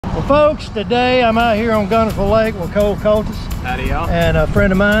Well, folks, today I'm out here on Guntersville Lake with Cole Coultas. Howdy, y'all. And a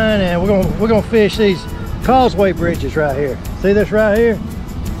friend of mine, and we're gonna fish these causeway bridges right here. See this right here?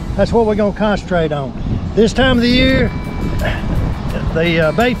 That's what we're gonna concentrate on. This time of the year,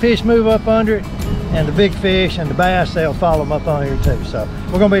 the bait fish move up under it, and the big fish and the bass, they'll follow them up on here too. So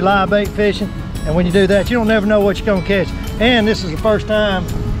we're gonna be live bait fishing, and when you do that, you don't never know what you're gonna catch. And this is the first time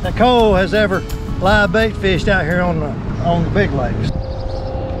that Cole has ever live bait fished out here on the big lakes.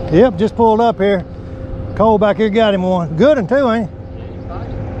 Yep, just pulled up here. Cole back here got him one. Good one too, ain't he?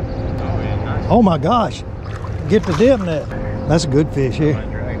 Oh my gosh. Get the dip net. That's a good fish here.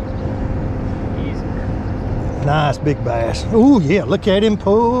 Nice big bass. Oh yeah, look at him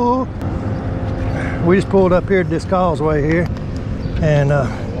pull. We just pulled up here to this causeway here. And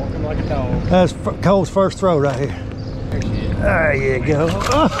Walking like a dog. that's Cole's first throw right here. There you go.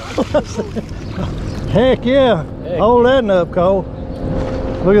 Heck yeah. Hold that up, Cole.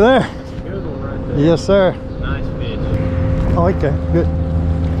 Look at there. Good one right there. Yes, sir. Nice fish. Oh, okay, good.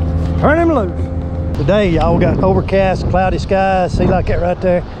 Turn him loose. Today, y'all got overcast, cloudy skies. See like that right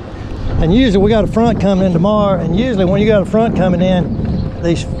there? And usually we got a front coming in tomorrow. And usually when you got a front coming in,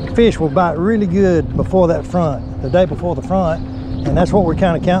 these fish will bite really good before that front, the day before the front. And that's what we're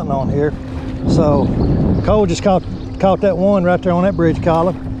kind of counting on here. So Cole just caught that one right there on that bridge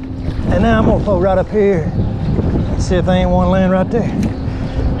column. And now I'm gonna throw right up here and see if there ain't one land right there.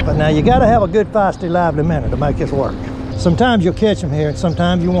 But now you gotta have a good feisty lively minnow to make this work. Sometimes you'll catch them here and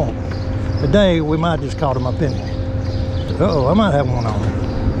sometimes you won't. Today we might just caught them up in here. Uh-oh, I might have one on.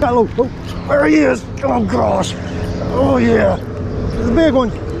 Got a little, oh, there he is. Oh gosh. Oh yeah. It's a big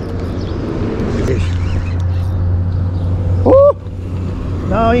one. Woo!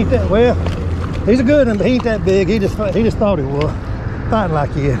 No, he ain't that, well, he's a good one, but he ain't that big. He just thought he was. Fighting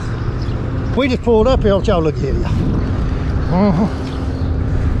like he is. We just pulled up here, don't y'all look at you.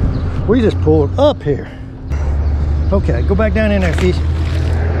 We just pulled up here. Okay, go back down in there, fish.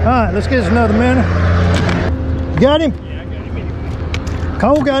 All right, let's get us another minute. Got him? Yeah, I got him.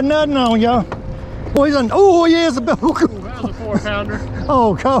 Cole got nothing on, y'all. Oh, he's on. Oh, he is a big. That was a 4-pounder.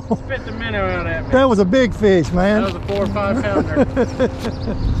 Oh, Cole. Spit the minnow out at me. That was a big fish, man. That was a 4 or 5 pounder.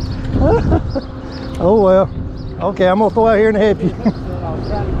 Oh, well. Okay, I'm gonna throw out here and help you.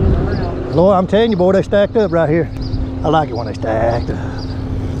 Lord, I'm telling you, boy, they stacked up right here. I like it when they stacked up.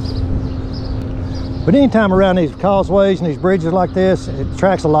 But anytime around these causeways and these bridges like this, it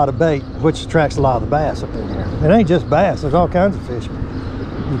attracts a lot of bait, which attracts a lot of the bass up in here. It ain't just bass, there's all kinds of fish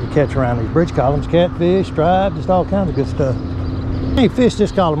you can catch around these bridge columns. Catfish, stripe, just all kinds of good stuff. I ain't fished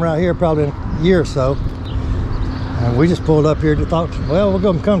this column right here probably in a year or so. And we just pulled up here to thought, well, we're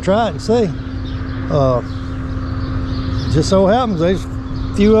gonna come try it and see. Just so happens there's a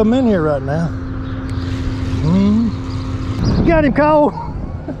few of them in here right now. You got him, Cole.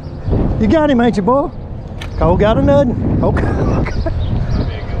 You got him, ain't you, boy? Cole got a nut. Okay.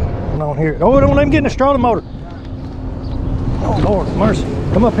 Come on here. Oh, don't let him get in the strolling motor. Oh, Lord, mercy.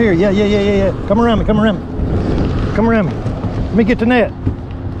 Come up here. Yeah. Come around me. Come around me. Let me get the net.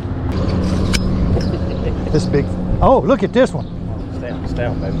 This big. Oh, look at this one. Stay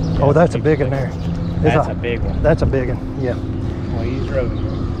on, baby. Yeah, Oh, that's a big one there. That's a big one. That's a big one, yeah. Well, he's rolling.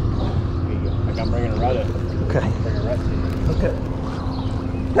 Here you go. Like I'm bringing it right up. Okay. Bring it right to you. Okay.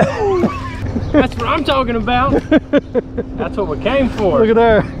 That's what I'm talking about. That's what we came for. Look at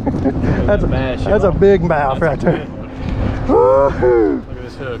there. That's a big mouth right there. Look at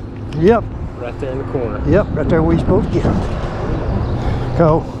this hook. Yep. Right there in the corner. Yep, right there where you supposed to get them.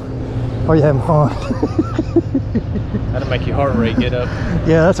 Cole, are you having fun? That'll make your heart rate get up.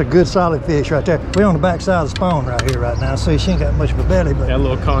 Yeah, that's a good solid fish right there. We're on the back side of the spawn right here right now. See, she ain't got much of a belly, but Got a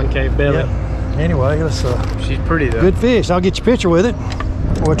little concave belly. Yep. Anyway, let's She's pretty though. good fish. I'll get you a picture with it.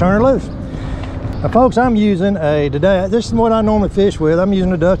 We'll turn her loose. Now folks, I'm using today, this is what I normally fish with. I'm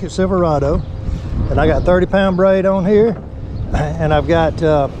using a Duck at Silverado. And I got 30-pound braid on here. And I've got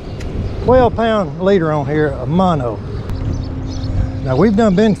 12-pound leader on here, a mono. Now we've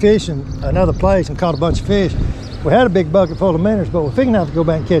been fishing another place and caught a bunch of fish. We had a big bucket full of minnows, but we're figuring out to go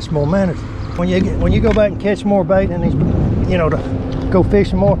back and catch more minnows. When you go back and catch more bait and these, you know, to go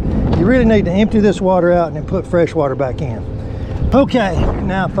fishing more, you really need to empty this water out and then put fresh water back in. Okay,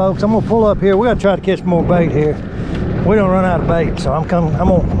 now folks, I'm gonna pull up here. We're gonna try to catch more bait here. We don't run out of bait, so I'm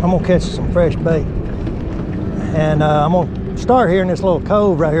gonna catch some fresh bait. And I'm gonna start here in this little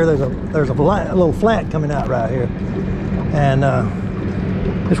cove right here. There's a little flat coming out right here, and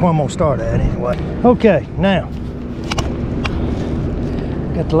this one I'm gonna start at anyway. Okay, now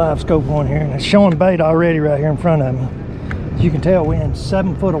got the live scope on here, and it's showing bait already right here in front of me. As you can tell, we're in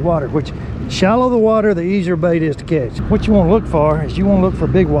 7 foot of water, which Shallow the water, the easier bait is to catch. What you want to look for is you want to look for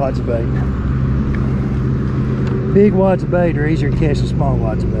big wads of bait. Big wads of bait are easier to catch than small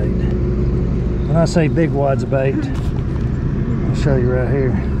wads of bait. When I say big wads of bait, I'll show you right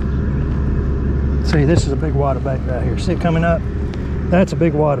here. See, this is a big wad of bait right here. See it coming up? That's a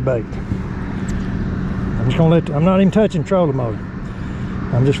big wad of bait. I'm just gonna I'm not even touching trolling motor.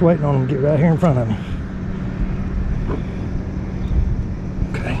 I'm just waiting on them to get right here in front of me.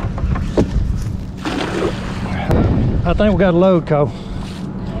 Okay. I think we got a load, Cole.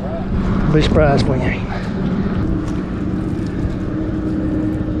 Right. Be surprised if we ain't.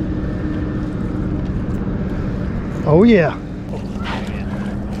 Oh yeah.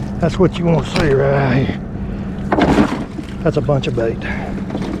 That's what you want to see right here. That's a bunch of bait.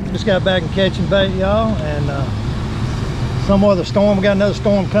 Just got back and catching bait, y'all, and some other storm. We got another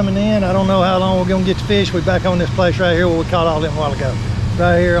storm coming in. I don't know how long we're gonna get to fish. We're back on this place right here where we caught all them a while ago.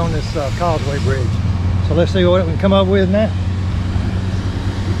 Right here on this causeway bridge. So let's see what we can come up with now.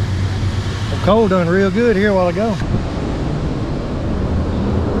 Well, Cole done real good here a while ago.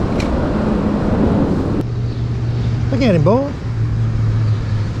 Look at him, boy.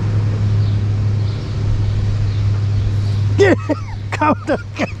 Yeah,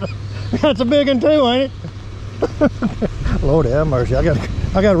 that's a big one too, ain't it? Lord have mercy, I got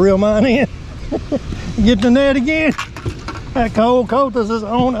to reel mine in. Get the net again. That Cole Coultas is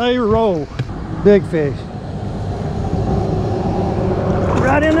on a roll. Big fish.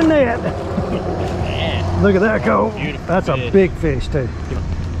 Right in the net. Man. Look at that, Cole. Beautiful. That's fish. A big fish too.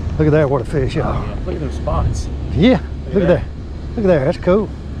 Look at that, what a fish, y'all. Yeah. Look at those spots. Yeah, look at that. Look at that, that's cool.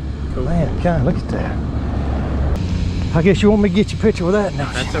 Cool. Man, God, look at that. I guess you want me to get your picture with that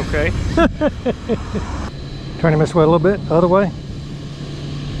now. That's okay. Turn him this way a little bit, the other way. A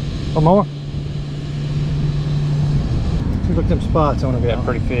little more. Look at them spots on him. Yeah,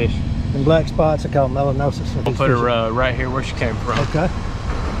 pretty fish. Them black spots, I call them melanosis. We'll put her right here where she came from. Okay.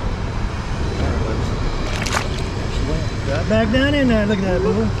 Right back down in there. Look at that,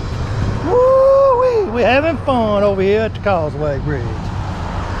 boy. Woo-wee! We're having fun over here at the Causeway Bridge.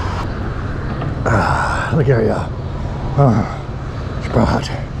 Look here, y'all. Spot.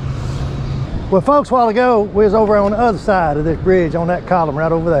 Well, folks, a while ago, we was over on the other side of this bridge on that column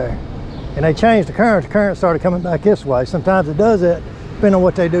right over there. And they changed the current. The current started coming back this way. Sometimes it does that, depending on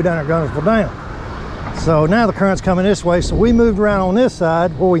what they do down at Guntersville Dam. So now the current's coming this way, so we moved around on this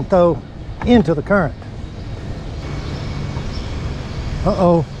side where we can throw into the current.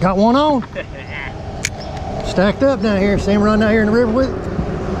 Uh-oh, got one on. Stacked up down here. See him run down here in the river with it?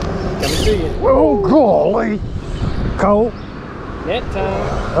 Coming to you. Oh, golly. Cole. Net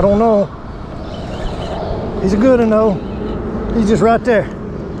time. I don't know. He's a good one though. He's just right there.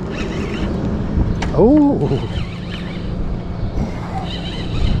 Oh.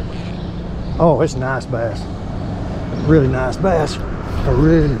 Oh, it's a nice bass. Really nice bass. A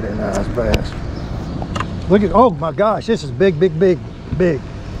really nice bass. Look at, oh my gosh, this is big, big, big, big.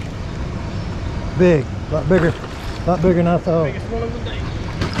 Big, a lot bigger than I thought. Biggest one of the day.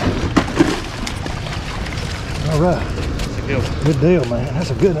 All right. That's a good one. Good deal, man.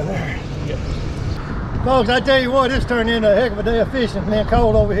 That's a good one there. Yep. Folks, I tell you what, this turned into a heck of a day of fishing. Man,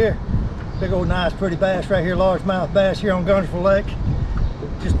 Cole over here. Big old nice pretty bass right here, largemouth bass here on Guntersville Lake.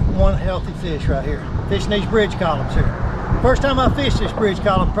 Just one healthy fish right here. Fishing these bridge columns here. First time I fished this bridge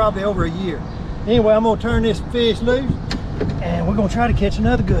column, probably over a year. Anyway, I'm gonna turn this fish loose and we're gonna try to catch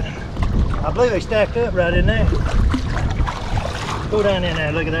another good one. I believe they stacked up right in there. Go down in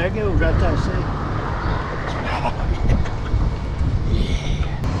there, look at there it goes right there, see? Yeah.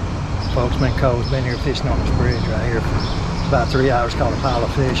 Folks, man, Cole's been here fishing on this bridge right here for about 3 hours, caught a pile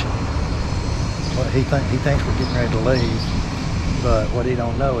of fish. Well, he thinks we're getting ready to leave, but what he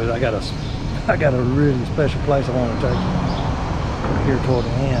don't know is I got a really special place I want to take you here toward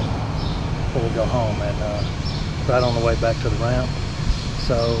the end before we go home, and right on the way back to the ramp.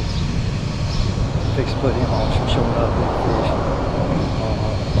 So fix to put him on some showing up big fish.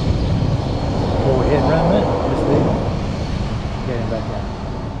 Before we head around that, this deal, get him back in.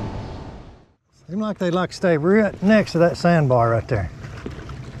 Seems like they like to stay right next to that sandbar right there.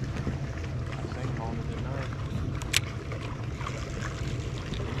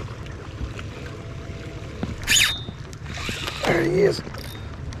 There he is.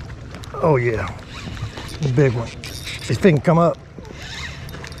 Oh yeah, big one. If he can come up.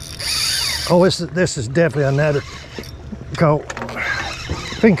 Oh, this is definitely a netted. Go.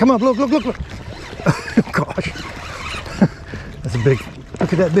 If he can come up, look. Gosh, that's a big.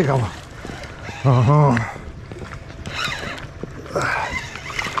 Look at that big one. All right.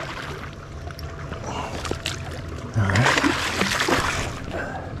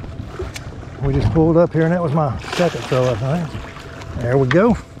 We just pulled up here and that was my second throw, I think. There we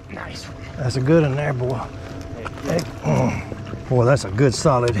go. Nice. That's a good one there, boy. Hey. Boy, that's a good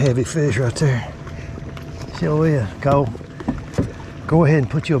solid heavy fish right there. Sure is. Cole, go ahead and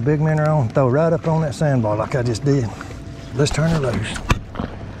put your big minnow on, throw right up on that sandbar like I just did. Let's turn her loose.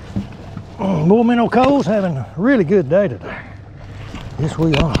 Bull minnow Cole's having a really good day today. Yes,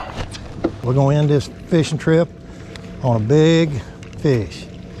 we are. We're gonna end this fishing trip on a big fish.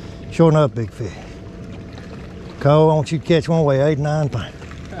 Sure enough, big fish. Cole, I want you to catch one weigh 8 or 9 pounds.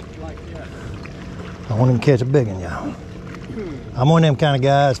 I want him to catch a big one, y'all. I'm one of them kind of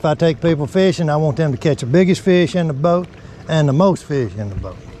guys, if I take people fishing, I want them to catch the biggest fish in the boat and the most fish in the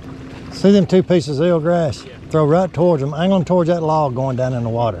boat. See them 2 pieces of eelgrass? Yeah. Throw right towards them. Angle them towards that log going down in the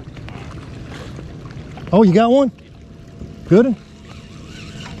water. Oh, you got one? Good one?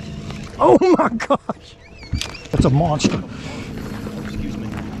 Oh my gosh. That's a monster. Excuse me.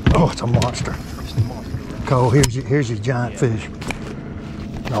 Oh, it's a monster. Cole, here's your giant fish.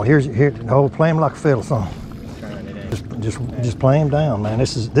 No, no, play him like a fiddle song. Just play him down, man.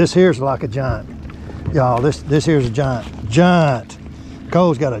 This here's like a giant. Y'all, this here's a giant.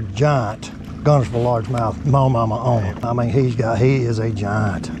 Cole's got a giant Guntersville largemouth mama on him. I mean, he is a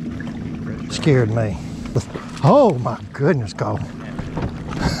giant. Scared me. Oh my goodness, Cole.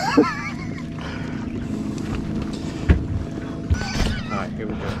 Alright, here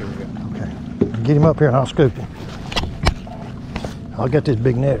we go. Okay. Get him up here and I'll scoop him. I'll get this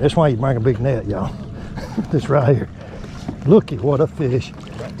big net. That's why you bring a big net, y'all. This right here. Looky, what a fish.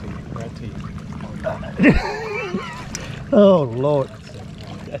 Right to you. Oh Lord.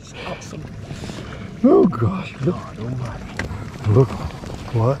 That's awesome. Oh gosh. Look. Look.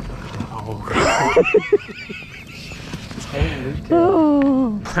 What?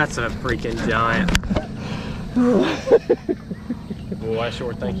 Oh. That's a freaking giant. Well, I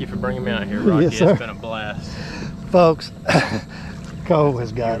sure thank you for bringing me out here, Rocky. Yes, sir. It's been a blast. Folks, Cole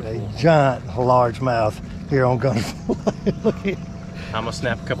has got a giant largemouth here on Guntersville. Look here. I'm gonna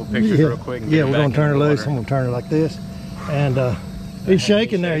snap a couple pictures real quick. And we're gonna turn her loose. I'm gonna turn her like this. And he's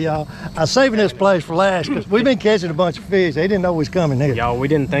shaking there, y'all. I was saving this place for last because we've been catching a bunch of fish. They didn't know we was coming here. Y'all, we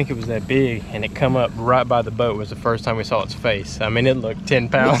didn't think it was that big, and it come up right by the boat was the first time we saw its face. I mean, it looked 10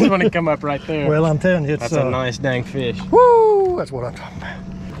 pounds when it come up right there. Well, I'm telling you, that's a nice dang fish. Woo! That's what I'm talking about.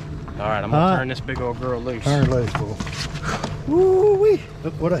 All right, I'm gonna turn this big old girl loose. Turn her loose, boy. Woo-wee!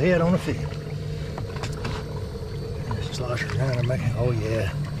 Look what I had on the fish. Just slosh her down and make it. Oh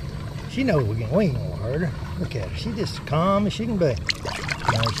yeah. She knows we ain't gonna hurt her. Look at her. She just calm as she can be. No,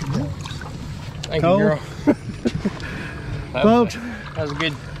 she does. Thank you, girl. Folks, that was a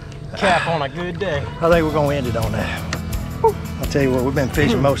good cap on a good day. I think we're gonna end it on that. I'll tell you what, we've been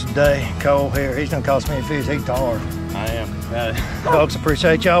fishing most of the day. Cole here, he's done caught me a fish. He's tired. I am. Folks,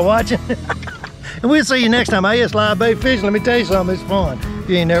 appreciate y'all watching. And we'll see you next time. AS Live Bait Fishing. Let me tell you something, it's fun. If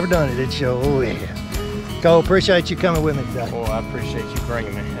you ain't never done it, it's sure. Oh yeah. Cole, appreciate you coming with me today. Oh, I appreciate you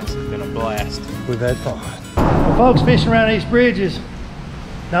bringing me. It's been a blast. We've had fun. Well, folks, fishing around these bridges,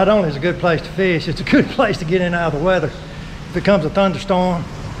 not only is it a good place to fish, it's a good place to get in and out of the weather. If it comes a thunderstorm,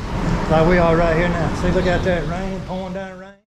 like we are right here now. See, look out there, it's raining, pouring down rain.